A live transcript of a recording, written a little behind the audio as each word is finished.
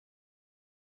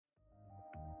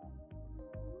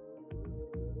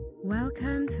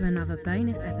Welcome to another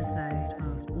bonus episode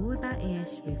of All That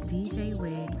Ish with DJ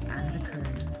Wig and the crew.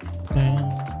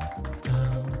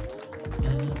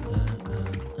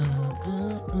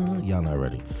 Y'all not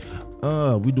ready.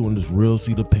 We doing this real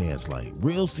seat of the pants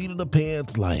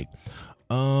like.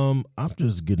 I'm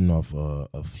just getting off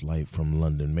a flight from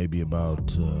London, maybe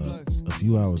about a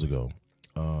few hours ago.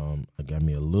 I got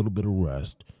me a little bit of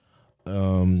rest.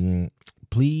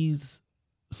 Please,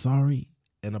 sorry,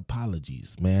 and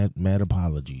apologies, mad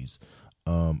apologies.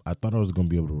 I thought I was gonna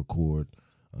be able to record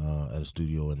at a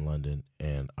studio in London,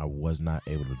 and I was not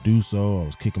able to do so. I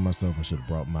was kicking myself. I should have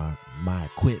brought my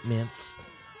equipments,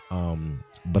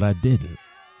 but I didn't.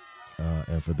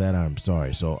 And for that, I'm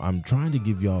sorry. So I'm trying to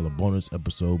give y'all a bonus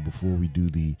episode before we do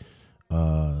the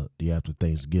after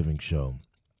Thanksgiving show,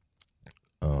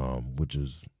 which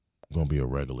is going to be a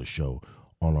regular show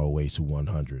on our way to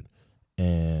 100.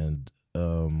 And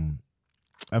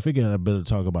I figured I better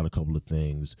talk about a couple of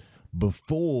things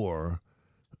before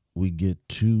we get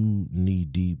too knee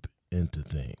deep into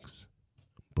things,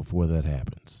 before that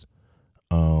happens.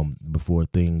 Before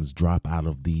things drop out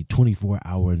of the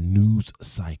 24-hour news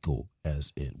cycle,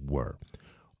 as it were.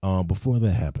 Before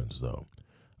that happens, though,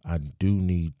 I do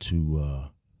need to,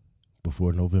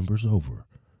 before November's over,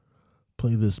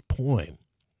 play this poem.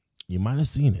 You might have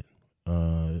seen it.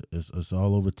 It's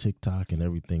all over TikTok and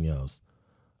everything else.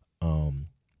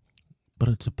 But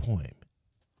it's a poem.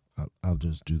 I'll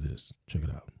just do this. Check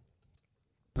it out.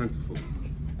 Plentiful,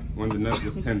 when the nut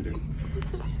was tender.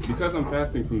 Because I'm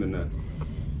fasting from the nuts,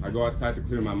 I go outside to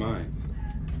clear my mind.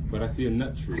 But I see a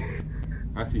nut tree.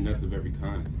 I see nuts of every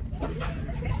kind.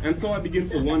 And so I begin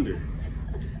to wonder,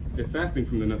 if fasting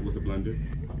from the nut was a blunder,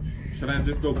 should I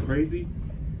just go crazy?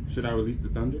 Should I release the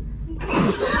thunder?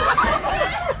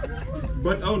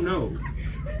 But oh no,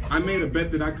 I made a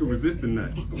bet that I could resist the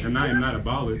nut, and I am not a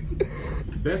baller.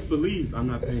 Best believe I'm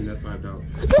not paying that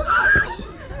 $5.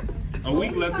 A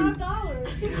week left in...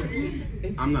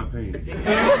 I'm not paying it.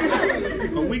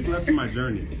 A week left in my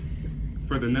journey.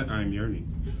 For the nut I am yearning.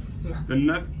 The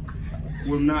nut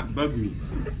will not bug me.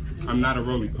 I'm not a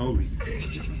roly-poly.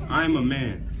 I am a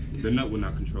man. The nut will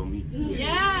not control me.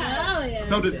 Yeah.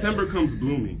 So December comes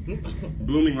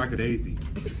blooming like a daisy.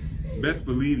 Best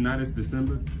believe not as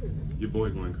December, your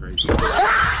boy going crazy.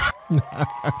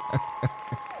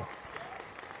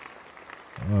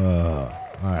 All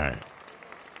right.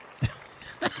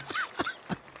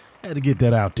 Had to get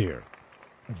that out there.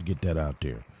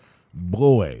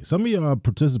 Boy, some of y'all are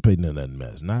participating in that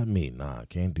mess. Not me. Nah, I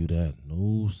can't do that.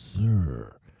 No,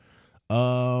 sir.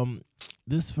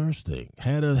 This first thing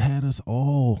had us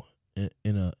all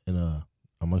in a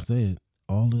I'm gonna say it,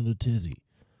 all in a tizzy.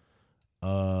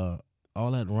 All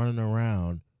that running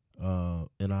around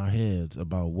in our heads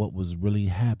about what was really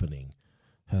happening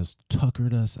has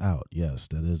tuckered us out. Yes,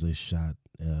 that is a shot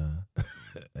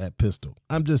at Pistol.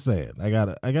 I'm just saying, I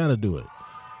gotta do it.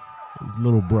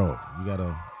 Little bro, you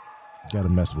gotta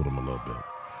mess with him a little bit.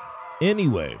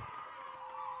 Anyway,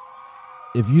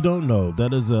 if you don't know,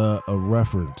 that is a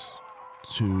reference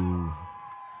to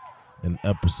an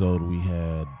episode we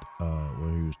had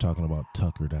where he was talking about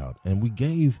tuckered out, and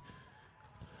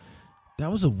that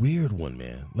was a weird one,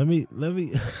 man. Let me let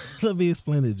me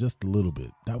explain it just a little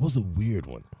bit. That was a weird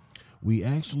one. We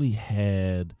actually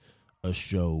had a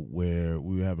show where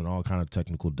we were having all kind of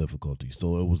technical difficulties,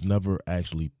 so it was never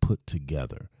actually put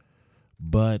together.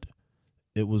 But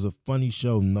it was a funny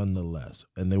show nonetheless,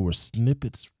 and there were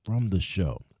snippets from the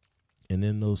show. And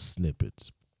in those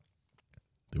snippets,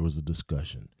 there was a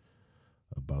discussion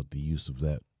about the use of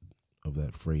that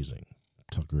phrasing,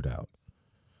 tuckered out,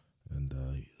 and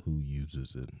who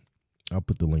uses it. I'll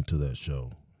put the link to that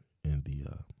show in the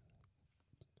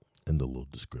little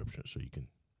description so you can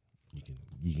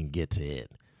get to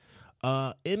it.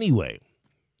 Anyway,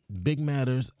 big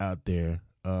matters out there.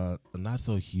 Not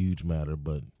so huge matter,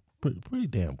 but pretty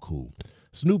damn cool.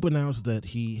 Snoop announced that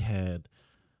he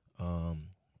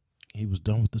was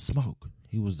done with the smoke.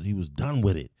 He was done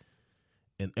with it,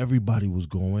 and everybody was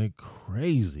going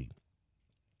crazy.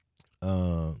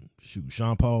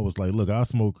 Sean Paul was like, "Look, I'll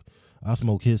smoke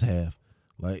his half."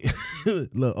 Like,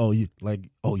 look, you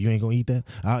ain't gonna eat that?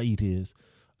 I'll eat his.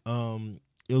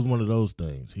 It was one of those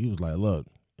things. He was like, "Look,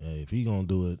 if he gonna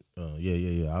do it,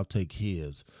 yeah, I'll take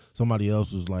his." Somebody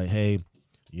else was like, "Hey,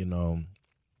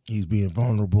 he's being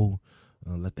vulnerable.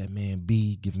 Let that man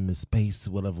be. Give him his space.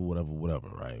 Whatever.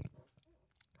 Right?"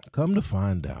 Come to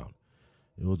find out,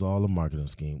 it was all a marketing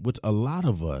scheme, which a lot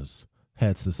of us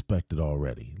had suspected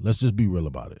already. Let's just be real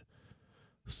about it.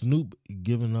 Snoop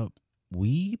giving up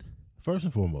weed? First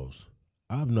and foremost,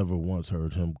 I've never once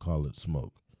heard him call it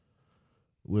smoke.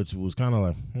 which was kind of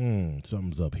like,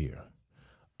 something's up here.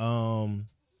 I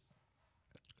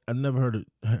never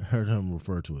heard him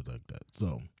refer to it like that.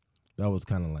 So that was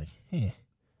kind of like,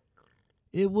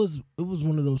 It was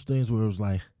one of those things where it was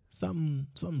like,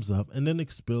 something's up, and then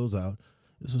it spills out.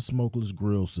 It's a smokeless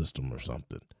grill system or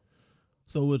something.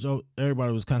 So which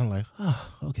everybody was kind of like,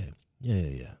 okay,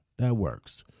 yeah, that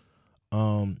works.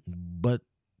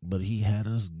 But he had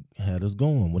us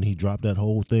going when he dropped that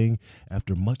whole thing.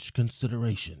 After much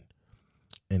consideration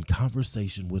and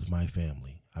conversation with my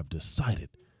family, I've decided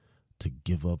to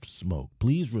give up smoke.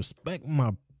 Please respect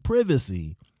my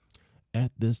privacy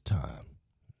at this time.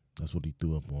 That's what he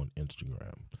threw up on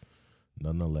Instagram.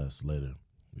 Nonetheless, later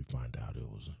we find out it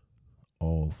was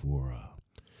all for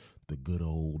the good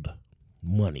old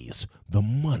monies. The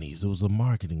monies. It was a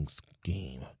marketing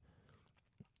scheme.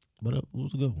 But it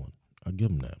was a good one. I'll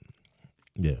give him that.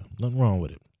 Yeah, nothing wrong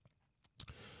with it.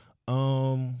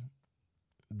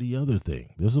 The other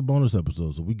thing, this is a bonus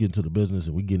episode, so we get into the business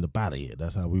and we getting up out of here.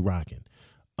 That's how we rocking.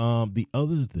 The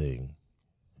other thing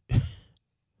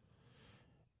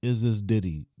is this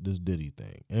Diddy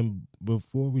thing. And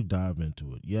before we dive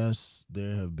into it, yes,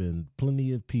 there have been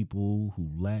plenty of people who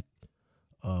lack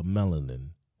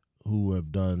melanin who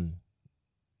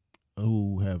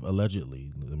have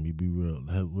allegedly, let me be real,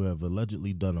 who have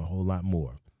allegedly done a whole lot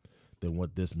more than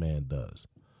what this man does.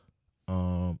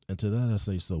 And to that I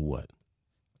say, so what?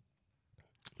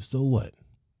 So what?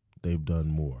 They've done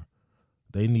more.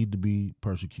 They need to be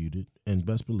persecuted, and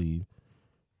best believe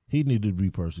he needed to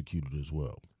be persecuted as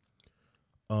well.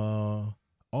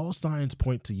 All signs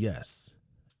point to yes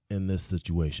in this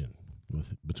situation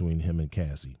between him and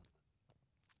Cassie.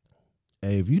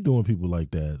 Hey, if you're doing people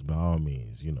like that, by all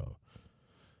means, hey,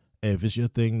 if it's your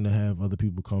thing to have other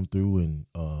people come through and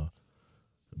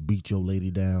beat your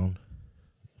lady down,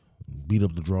 beat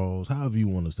up the draws, however you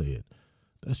want to say it,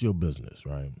 that's your business,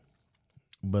 right?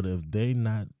 But if they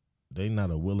not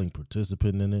a willing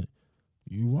participant in it,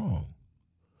 you wrong.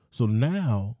 So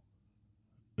now,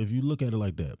 if you look at it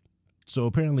like that, so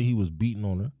apparently he was beating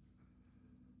on her,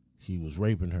 he was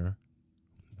raping her,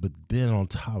 but then on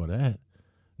top of that,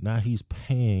 now he's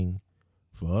paying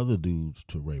for other dudes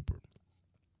to rape her.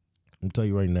 I'm tell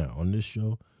you right now, on this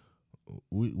show,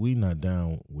 we not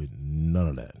down with none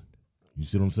of that. You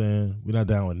see what I'm saying? We're not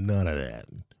down with none of that.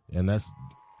 And that's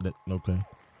okay.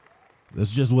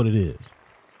 That's just what it is.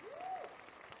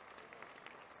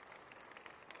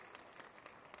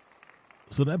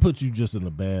 So that puts you just in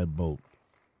a bad boat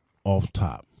off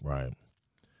top, right?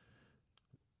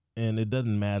 And it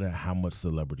doesn't matter how much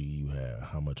celebrity you have,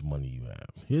 how much money you have.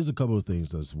 Here's a couple of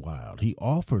things that's wild. He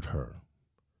offered her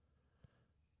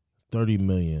 $30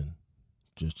 million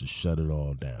just to shut it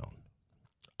all down.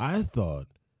 I thought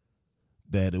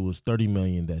that it was $30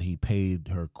 million that he paid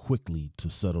her quickly to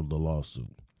settle the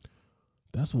lawsuit.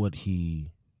 That's what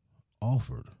he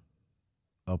offered.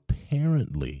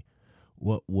 Apparently,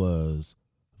 what was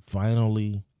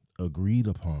finally agreed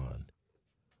upon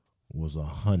was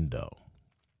 $100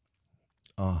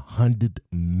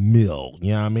 million.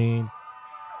 You know what I mean?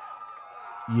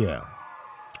 Yeah.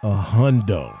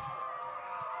 $100.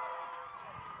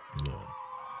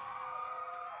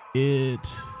 Yeah.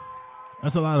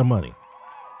 That's a lot of money.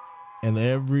 And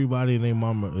everybody and their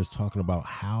mama is talking about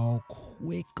how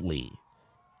quickly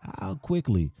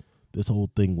this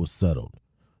whole thing was settled,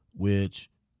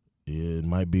 which it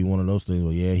might be one of those things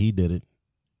where, yeah, he did it.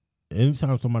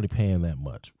 Anytime somebody paying that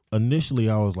much, initially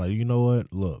I was like, you know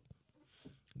what? Look,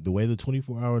 the way the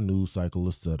 24-hour news cycle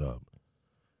is set up,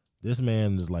 this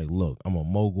man is like, look, I'm a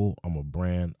mogul, I'm a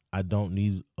brand. I don't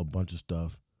need a bunch of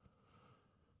stuff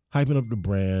hyping up the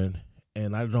brand,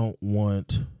 and I don't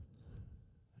want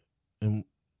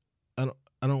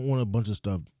a bunch of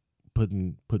stuff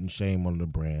putting shame on the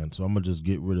brand. So I'm gonna just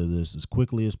get rid of this as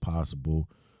quickly as possible,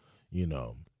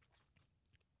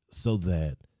 so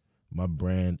that my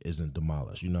brand isn't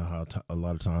demolished. You know how a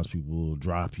lot of times people will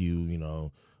drop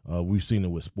you. We've seen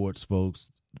it with sports folks.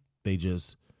 They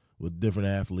just, with different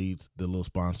athletes, the little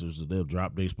sponsors, they'll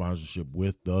drop their sponsorship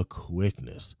with the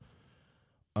quickness.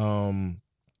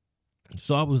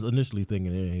 So I was initially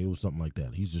thinking, it was something like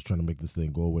that. He's just trying to make this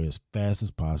thing go away as fast as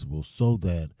possible so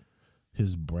that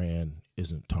his brand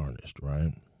isn't tarnished,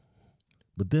 right?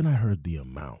 But then I heard the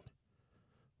amount.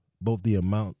 Both the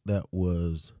amount that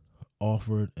was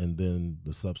offered and then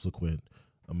the subsequent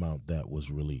amount that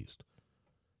was released.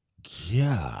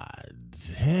 God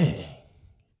dang.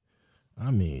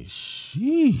 I mean,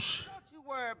 sheesh. Don't you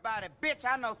worry about it, bitch.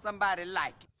 I know somebody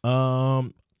like it.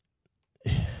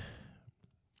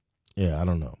 Yeah, I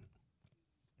don't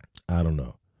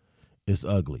know. It's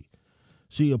ugly.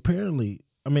 She apparently,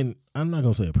 I mean, I'm not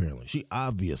going to say apparently. She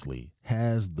obviously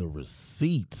has the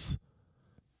receipts.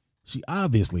 She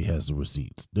obviously has the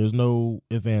receipts. There's no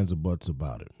ifs, ands, or buts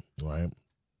about it, right?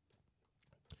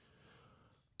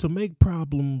 To make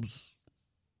problems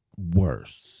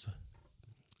worse,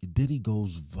 Diddy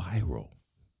goes viral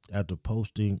after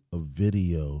posting a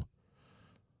video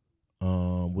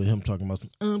with him talking about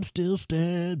I'm still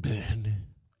standing.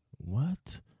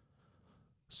 What?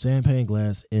 Champagne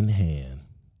glass in hand.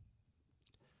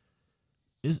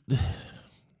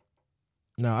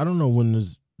 Now, I don't know when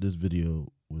this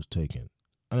video was taken.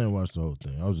 I didn't watch the whole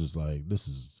thing. I was just like, this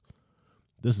is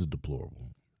deplorable.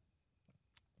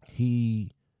 He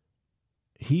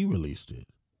released it.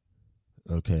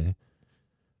 Okay.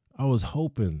 I was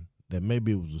hoping that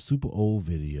maybe it was a super old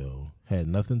video, had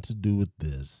nothing to do with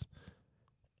this,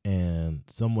 and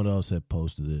someone else had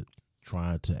posted it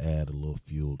trying to add a little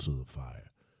fuel to the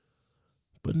fire.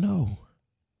 But no.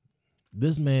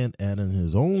 This man adding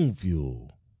his own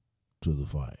fuel to the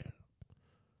fire.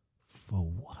 For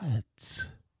what?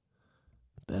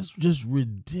 That's just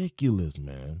ridiculous,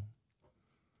 man.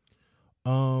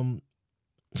 I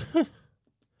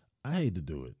hate to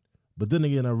do it. But then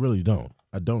again, I really don't.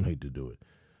 I don't hate to do it.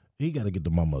 He got to get the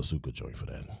Mama Azuka joint for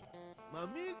that.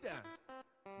 Mamita,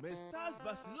 me estás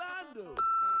vacilando.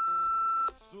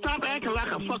 Stop acting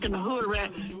like a fucking hood rat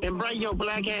and bring your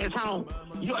black ass home.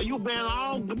 You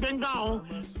been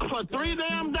gone for 3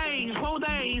 damn days, 4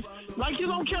 days, like you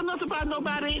don't care nothing about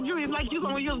nobody. Like you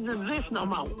don't even exist no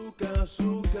more.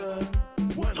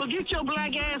 So get your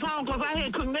black ass home, cause I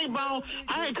had cooked neck bone,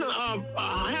 I had cooked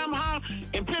ham hock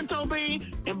and pinto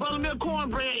bean and buttermilk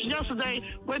cornbread yesterday.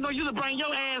 Waiting on you to bring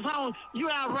your ass home. You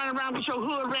out running around with your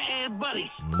hood rat ass buddies.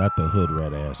 Not the hood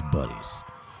rat ass buddies.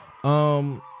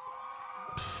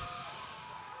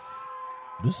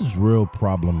 This is real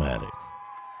problematic.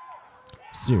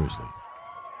 Seriously.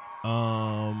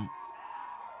 I'm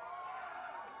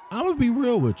gonna be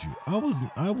real with you.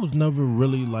 I was never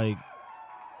really like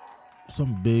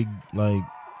some big like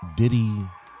Diddy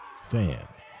fan.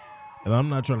 And I'm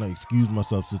not trying to excuse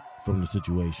myself from the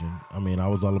situation. I mean, I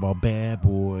was all about Bad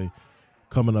Boy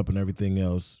coming up and everything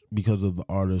else because of the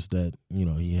artists that, you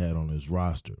know, he had on his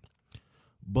roster.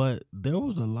 But there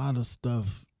was a lot of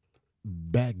stuff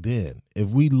back then.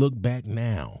 If we look back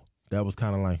now, that was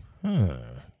kind of like,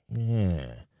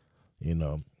 yeah, you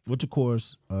know, which of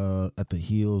course, at the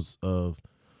heels of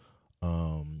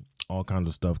all kinds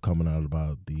of stuff coming out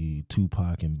about the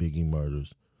Tupac and Biggie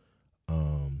murders,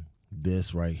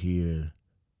 this right here,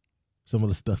 some of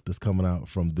the stuff that's coming out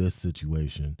from this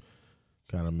situation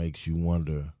kind of makes you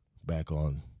wonder back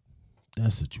on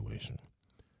that situation.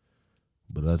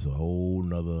 But that's a whole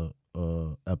nother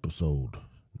episode.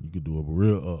 You could do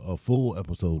a full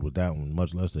episode with that one,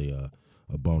 much less a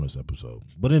bonus episode.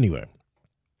 But anyway,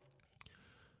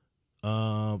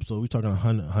 so we're talking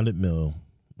 100 mil.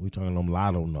 We're talking them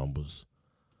lotto numbers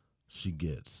she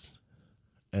gets.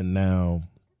 And now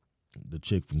the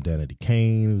chick from Danity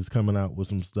Kane is coming out with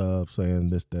some stuff saying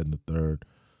this, that, and the third.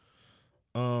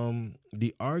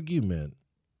 The argument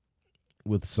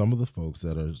with some of the folks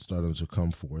that are starting to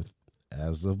come forth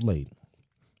as of late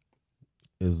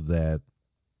is that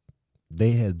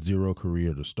they had zero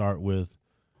career to start with,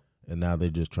 and now they're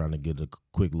just trying to get a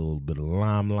quick little bit of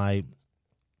limelight.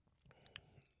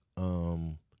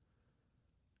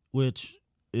 Which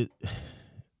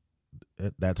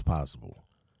that's possible.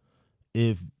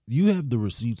 If you have the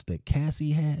receipts that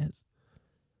Cassie has,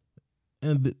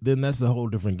 and then that's a whole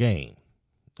different game.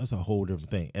 That's a whole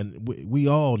different thing. And we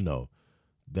all know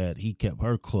that he kept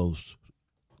her close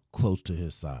to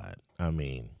his side. I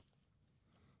mean,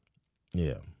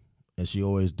 yeah. And she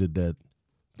always did that,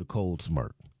 the cold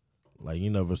smirk. Like, you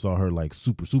never saw her like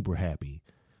super, super happy,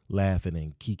 laughing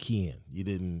and kikiing. You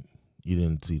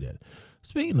didn't see that.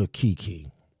 Speaking of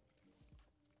Kiki,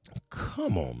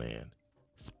 come on, man.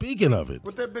 Speaking of it.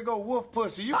 With that big old wolf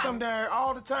pussy, you come down here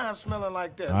all the time smelling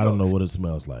like that. I don't know what it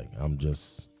smells like. I'm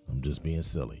just being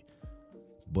silly.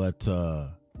 But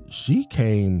she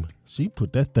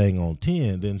put that thing on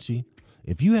 10, didn't she?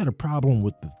 If you had a problem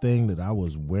with the thing that I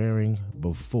was wearing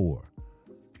before,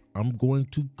 I'm going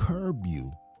to curb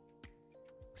you,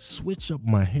 switch up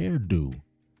my hairdo,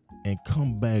 and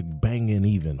come back banging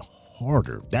even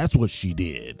harder. That's what she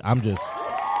did. I'm just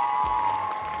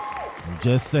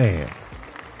saying.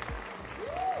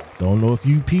 Don't know if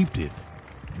you peeped it,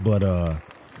 but yeah.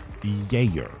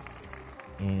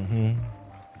 Mm-hmm.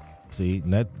 See,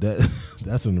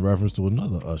 that's in reference to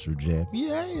another Usher jam.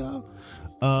 Yeah.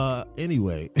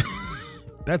 Anyway,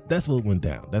 that's what went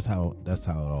down. That's how it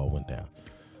all went down.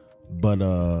 But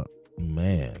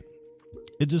man,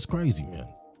 it's just crazy, man.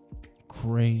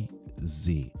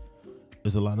 crazy.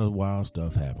 There's a lot of wild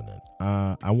stuff happening.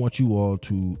 I want you all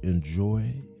to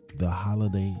enjoy the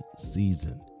holiday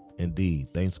season.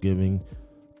 Indeed, Thanksgiving,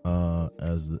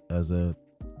 as the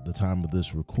time of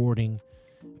this recording,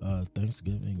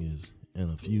 Thanksgiving is in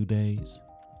a few days,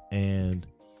 and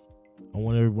I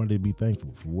want everybody to be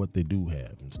thankful for what they do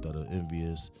have instead of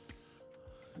envious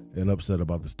and upset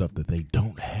about the stuff that they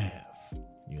don't have.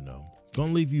 You know,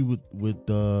 gonna leave you with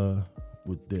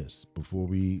this before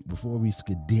we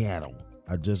skedaddle.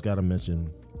 I just gotta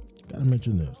mention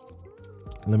this.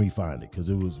 Let me find it, because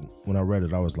it was, when I read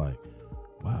it, I was like,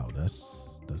 wow, that's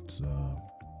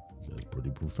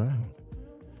pretty profound.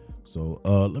 So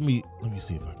let me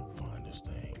see if I can find this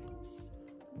thing.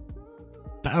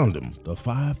 Found him. The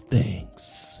 5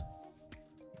 things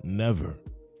never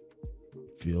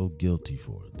feel guilty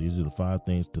for. These are the 5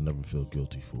 things to never feel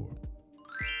guilty for.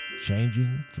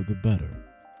 Changing for the better.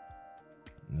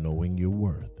 Knowing your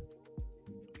worth.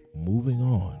 Moving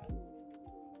on.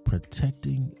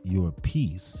 Protecting your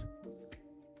peace.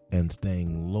 And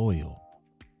staying loyal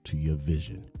to your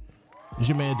vision. It's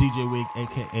your man DJ Wig,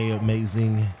 aka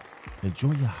Amazing.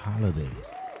 Enjoy your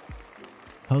holidays.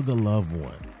 Hug a loved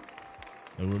one.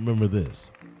 And remember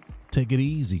this. Take it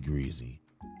easy, greasy.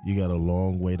 You got a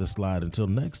long way to slide. Until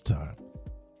next time.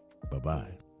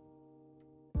 Bye-bye.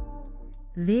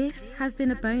 This has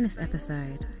been a bonus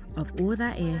episode of All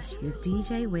That Ish with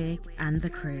DJ Wig and the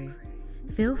crew.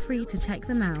 Feel free to check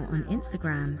them out on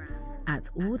Instagram at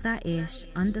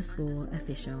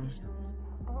allthatish_official.